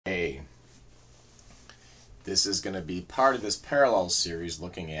This is going to be part of this parallel series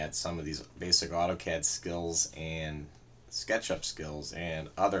looking at some of these basic AutoCAD skills and SketchUp skills and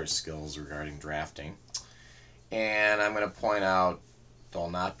other skills regarding drafting. And I'm going to point out there'll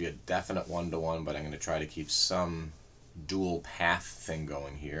not be a definite one-to-one, but I'm going to try to keep some dual path thing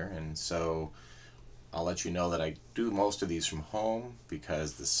going here. And so I'll let you know that I do most of these from home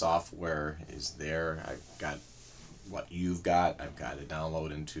because the software is there. I've got what you've got. I've got to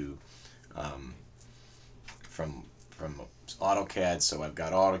download into from AutoCAD, so I've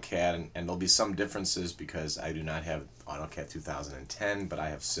got AutoCAD, and there'll be some differences because I do not have AutoCAD 2010, but I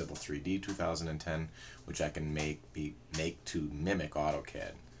have Civil 3D 2010, which I can make to mimic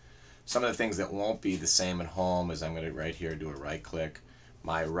AutoCAD. Some of the things that won't be the same at home is I'm going to right here do a right click.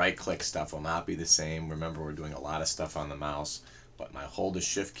 My right click stuff will not be the same. Remember, we're doing a lot of stuff on the mouse, but my hold the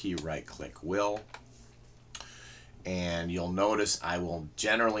shift key right click will. And you'll notice I will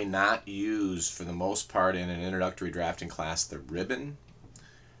generally not use, for the most part in an introductory drafting class, the ribbon.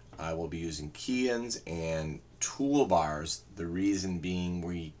 I will be using key-ins and toolbars, the reason being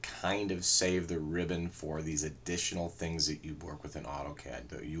we kind of save the ribbon for these additional things that you work with in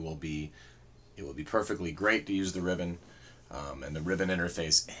AutoCAD. It will be perfectly great to use the ribbon, and the ribbon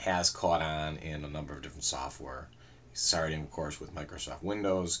interface has caught on in a number of different software, starting of course with Microsoft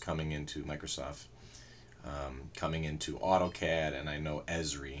Windows, coming into Microsoft, coming into AutoCAD, and I know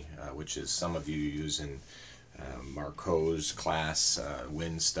Esri, which is some of you use in Marco's class,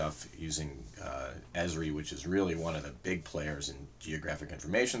 Win stuff, using Esri, which is really one of the big players in geographic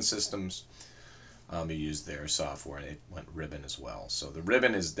information systems. You use their software, and it went ribbon as well. So the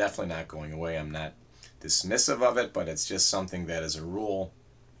ribbon is definitely not going away. I'm not dismissive of it, but it's just something that, as a rule,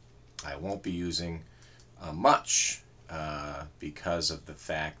 I won't be using much because of the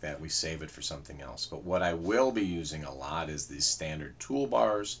fact that we save it for something else. But what I will be using a lot is these standard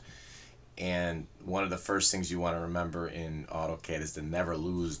toolbars. And one of the first things you want to remember in AutoCAD is to never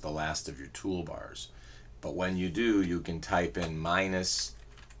lose the last of your toolbars. But when you do, you can type in minus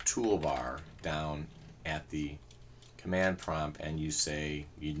toolbar down at the command prompt, and you say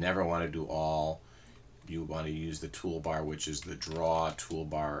you never want to do all. You want to use the toolbar, which is the draw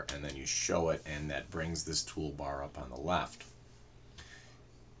toolbar, and then you show it, and that brings this toolbar up on the left.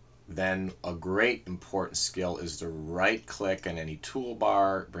 Then a great important skill is to right click on any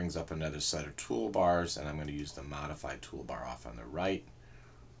toolbar. It brings up another set of toolbars, and I'm going to use the modified toolbar off on the right.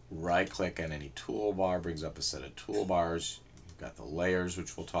 Right click on any toolbar, brings up a set of toolbars. You've got the layers,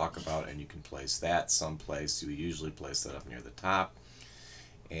 which we'll talk about, and you can place that someplace. You usually place that up near the top.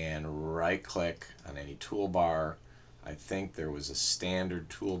 And right click on any toolbar. I think there was a standard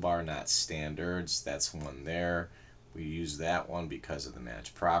toolbar, not standards. That's one there. We use that one because of the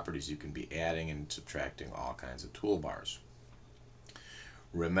match properties. You can be adding and subtracting all kinds of toolbars.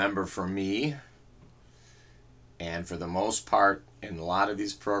 Remember, for me, and for the most part in a lot of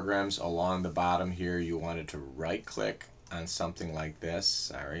these programs, along the bottom here, you wanted to right click on something like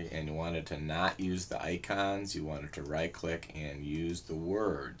this, and you wanted to not use the icons. You wanted to right click and use the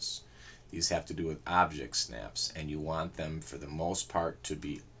words. These have to do with object snaps, and you want them for the most part to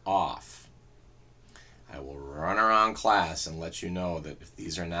be off. I will run around class and let you know that if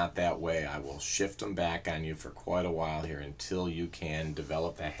these are not that way, I will shift them back on you for quite a while here until you can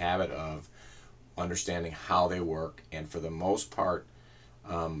develop the habit of understanding how they work. And for the most part,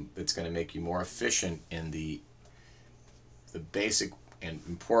 it's going to make you more efficient in the basic and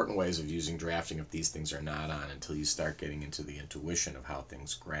important ways of using drafting if these things are not on, until you start getting into the intuition of how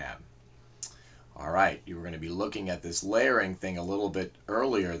things grab. Alright, you were going to be looking at this layering thing a little bit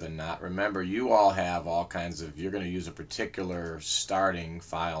earlier than not. Remember, you all have all kinds of, you're going to use a particular starting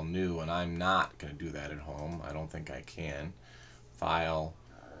file new, and I'm not going to do that at home. I don't think I can. File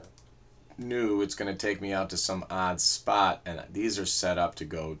new, it's going to take me out to some odd spot, and these are set up to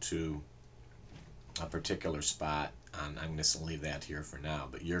go to a particular spot. I'm just going to leave that here for now,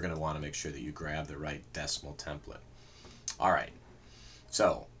 but you're going to want to make sure that you grab the right decimal template. Alright,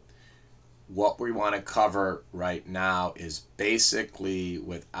 so what we want to cover right now is basically,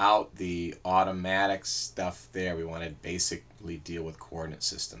 without the automatic stuff there, we want to basically deal with coordinate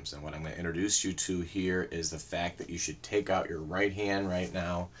systems. And what I'm going to introduce you to here is the fact that you should take out your right hand right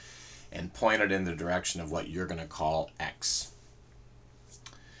now and point it in the direction of what you're going to call X.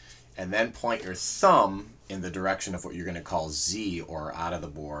 And then point your thumb in the direction of what you're going to call Z, or out of the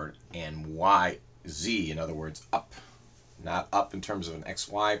board, and Y, Z, in other words, up. Not up in terms of an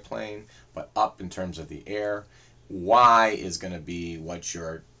XY plane, but up in terms of the air. Y is going to be what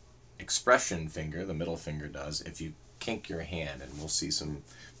your expression finger, the middle finger, does if you kink your hand, and we'll see some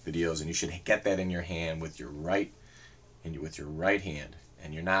videos, and you should get that in your hand with your right hand.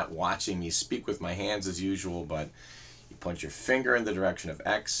 And you're not watching me speak with my hands as usual, but you point your finger in the direction of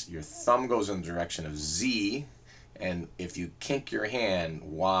X, your thumb goes in the direction of Z, and if you kink your hand,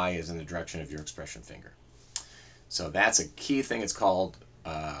 Y is in the direction of your expression finger. So that's a key thing. It's called,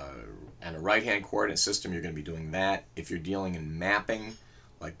 and a right-hand coordinate system, you're going to be doing that. If you're dealing in mapping,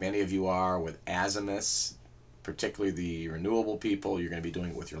 like many of you are with azimuths, particularly the renewable people, you're going to be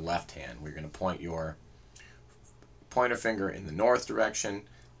doing it with your left hand. We're going to point your pointer finger in the north direction.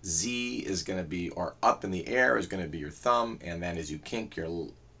 Z is going to be, or up in the air is going to be your thumb, and then as you kink your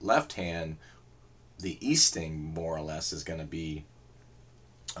left hand, the easting, more or less, is going to be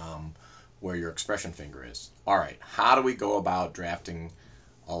where your expression finger is. All right, how do we go about drafting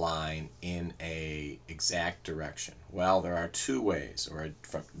a line in a exact direction? Well, there are two ways, or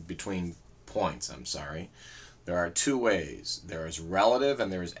between points, I'm sorry. There are two ways. There is relative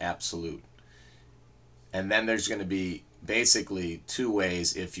and there is absolute. And then there's going to be basically two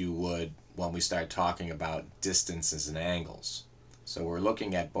ways, if you would, when we start talking about distances and angles. So we're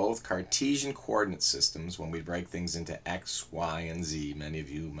looking at both Cartesian coordinate systems when we break things into X, Y, and Z. Many of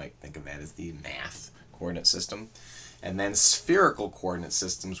you might think of that as the math coordinate system. And then spherical coordinate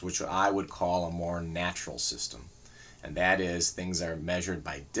systems, which I would call a more natural system. And that is things are measured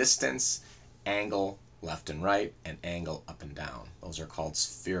by distance, angle, left and right, and angle up and down. Those are called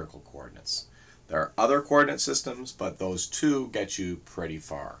spherical coordinates. There are other coordinate systems, but those two get you pretty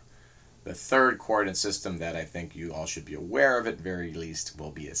far. The third coordinate system that I think you all should be aware of at very least will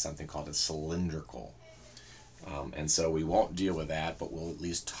be something called a cylindrical. And so we won't deal with that, but we'll at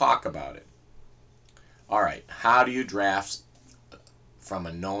least talk about it. All right, how do you draft from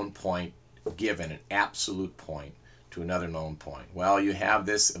a known point given an absolute point to another known point? Well, you have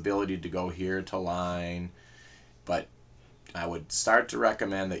this ability to go here to line, but I would start to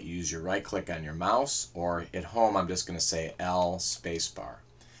recommend that you use your right click on your mouse, or at home I'm just going to say L spacebar.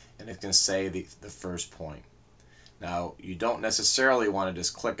 And it's going to say the first point. Now, you don't necessarily want to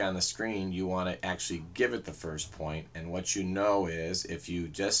just click on the screen. You want to actually give it the first point. And what you know is if you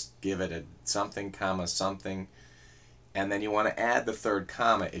just give it a something, comma, something, and then you want to add the third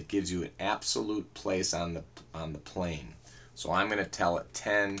comma, it gives you an absolute place on the plane. So I'm going to tell it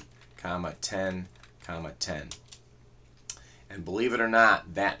 10, comma, 10, comma, 10. And believe it or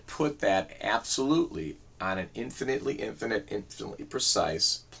not, that put that absolutely on an infinitely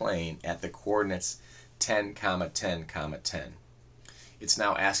precise plane at the coordinates 10, comma, 10, comma, 10. It's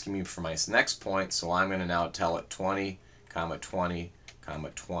now asking me for my next point, so I'm going to now tell it 20, comma, 20, comma,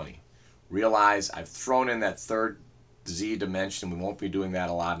 20. Realize I've thrown in that third Z dimension. We won't be doing that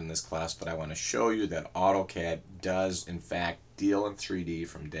a lot in this class, but I want to show you that AutoCAD does, in fact, deal in 3D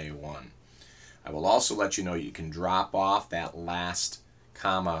from day one. I will also let you know you can drop off that last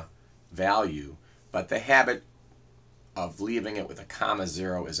comma value, but the habit of leaving it with a comma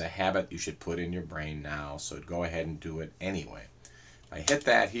 0 is a habit you should put in your brain now, so go ahead and do it anyway. If I hit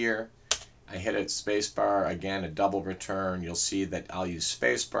that here, I hit it spacebar, again a double return, you'll see that I'll use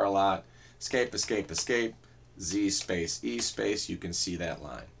spacebar a lot, escape, escape, escape, Z space, E space, you can see that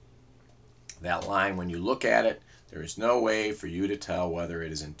line. That line, when you look at it, there is no way for you to tell whether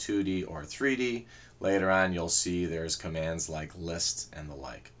it is in 2D or 3D. Later on you'll see there's commands like list and the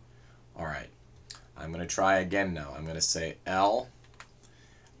like. Alright. I'm going to try again now. I'm going to say L.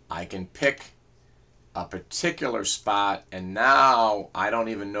 I can pick a particular spot, and now I don't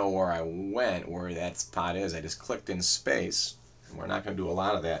even know where I went, where that spot is. I just clicked in space, and we're not going to do a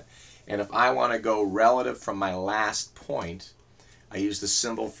lot of that. And if I want to go relative from my last point, I use the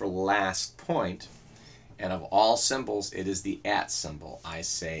symbol for last point, and of all symbols, it is the at symbol. I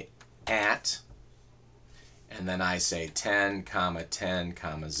say at, and then I say 10, comma, 10,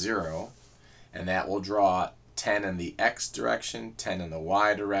 comma, 0. And that will draw 10 in the X direction, 10 in the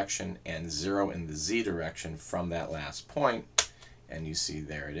Y direction, and 0 in the Z direction from that last point. And you see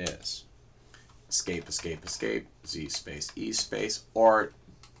there it is. Escape, escape, escape, Z space, E space, or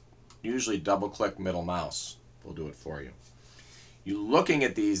usually double click middle mouse will do it for you. You looking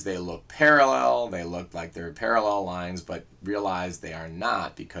at these, they look parallel, they look like they're parallel lines, but realize they are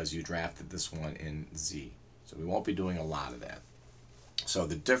not because you drafted this one in Z. So we won't be doing a lot of that. So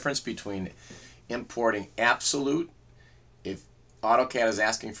the difference between importing absolute, if AutoCAD is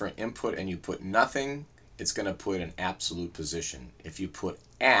asking for an input and you put nothing, it's going to put an absolute position. If you put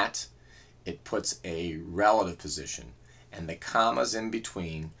at, it puts a relative position. And the commas in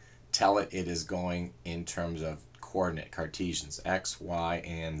between tell it it is going in terms of coordinate Cartesians, X, Y,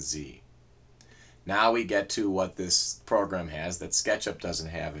 and Z. Now we get to what this program has that SketchUp doesn't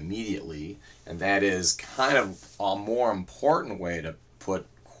have immediately, and that is kind of a more important way to put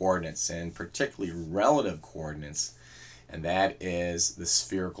coordinates in, particularly relative coordinates, and that is the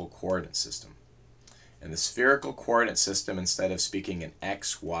spherical coordinate system. And the spherical coordinate system, instead of speaking in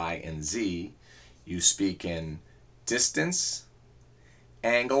x, y, and z, you speak in distance,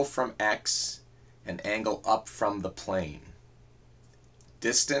 angle from x, and angle up from the plane.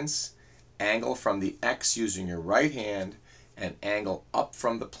 Distance, angle from the x using your right hand, and angle up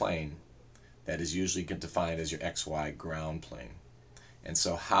from the plane. That is usually defined as your xy ground plane. And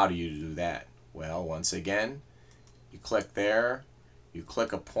so how do you do that? Well, once again, you click there, you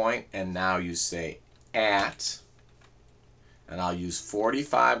click a point, and now you say at, and I'll use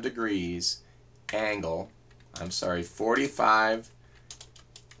 45 degrees angle, 45,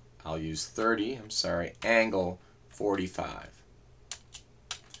 I'll use 30, angle 45.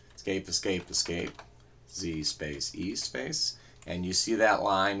 Escape, escape, escape, Z space, E space, and you see that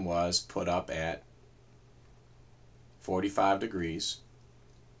line was put up at 45 degrees.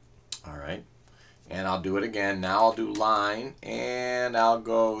 All right, and I'll do it again. Now I'll do line, and I'll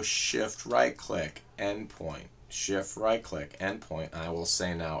go shift right click, endpoint, shift right click, endpoint. I will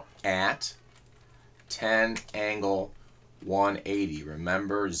say now at 10 angle 180.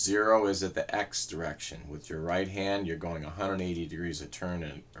 Remember, 0 is at the x direction. With your right hand, you're going 180 degrees a turn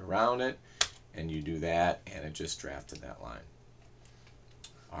and around it, and you do that, and it just drafted that line.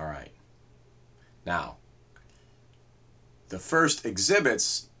 All right. Now, the first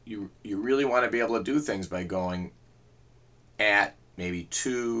exhibits, you really want to be able to do things by going at maybe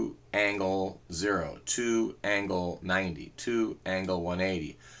 2 angle 0, 2 angle 90, 2 angle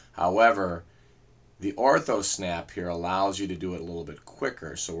 180. However, the ortho snap here allows you to do it a little bit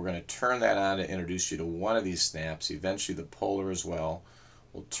quicker, so we're going to turn that on to introduce you to one of these snaps, eventually the polar as well.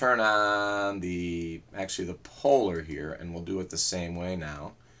 We'll turn on the polar here, and we'll do it the same way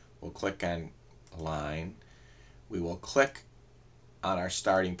now. We'll click on line. We will click on our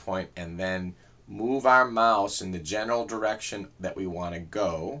starting point and then move our mouse in the general direction that we want to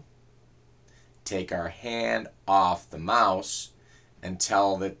go. Take our hand off the mouse and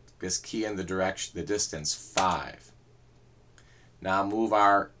tell this key in the direction, the distance 5. Now move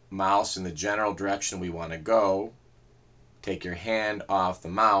our mouse in the general direction we want to go. Take your hand off the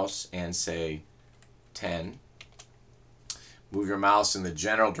mouse and say 10. Move your mouse in the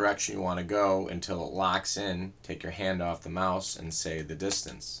general direction you want to go until it locks in. Take your hand off the mouse and say the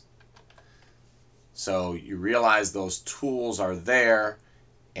distance. So you realize those tools are there,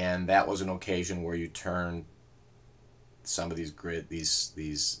 and that was an occasion where you turn some of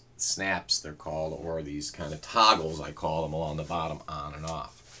these snaps, they're called, or these kind of toggles, I call them, along the bottom, on and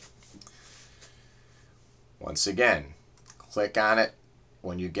off. Once again, click on it.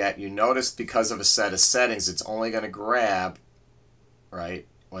 When you notice because of a set of settings, it's only going to grab, right,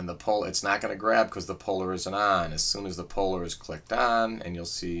 when the polar, it's not going to grab because the polar isn't on. As soon as the polar is clicked on, and you'll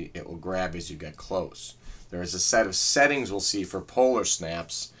see it will grab as you get close. There is a set of settings we'll see for polar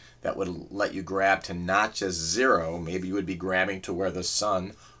snaps that would let you grab to not just 0. Maybe you would be grabbing to where the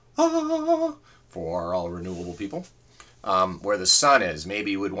sun, for all renewable people, where the sun is.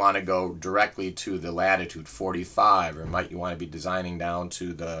 Maybe you would want to go directly to the latitude 45, or might you want to be designing down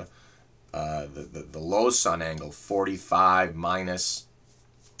to the low sun angle 45 minus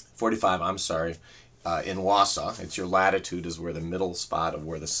 45. In Wausau, it's your latitude is where the middle spot of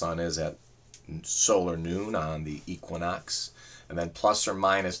where the sun is at solar noon on the equinox, and then plus or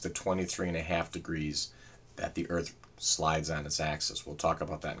minus the 23.5 degrees that the Earth slides on its axis. We'll talk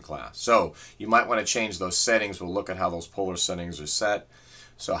about that in class. So you might want to change those settings. We'll look at how those polar settings are set.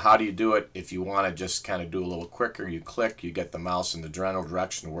 So how do you do it? If you want to just kind of do a little quicker, you click, you get the mouse in the general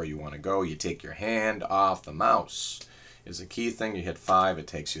direction where you want to go. You take your hand off the mouse is a key thing. You hit 5, it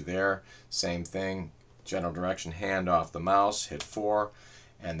takes you there. Same thing, general direction, hand off the mouse, hit 4,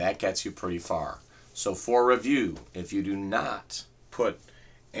 and that gets you pretty far. So for review, if you do not put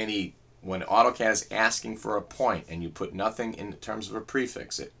any, when AutoCAD is asking for a point and you put nothing in terms of a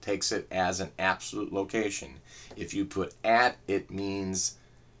prefix, it takes it as an absolute location. If you put at, it means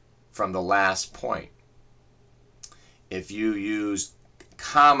from the last point. If you use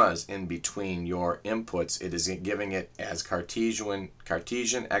commas in between your inputs, it is giving it as Cartesian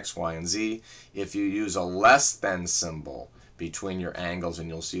X, Y, and Z. If you use a less than symbol between your angles, and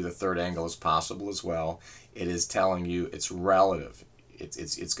you'll see the third angle is possible as well, it is telling you it's relative.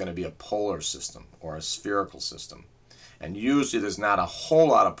 It's going to be a polar system or a spherical system. And usually there's not a whole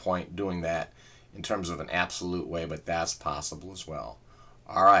lot of point doing that in terms of an absolute way, but that's possible as well.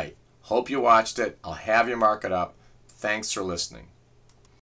 All right. Hope you watched it. I'll have you mark it up. Thanks for listening.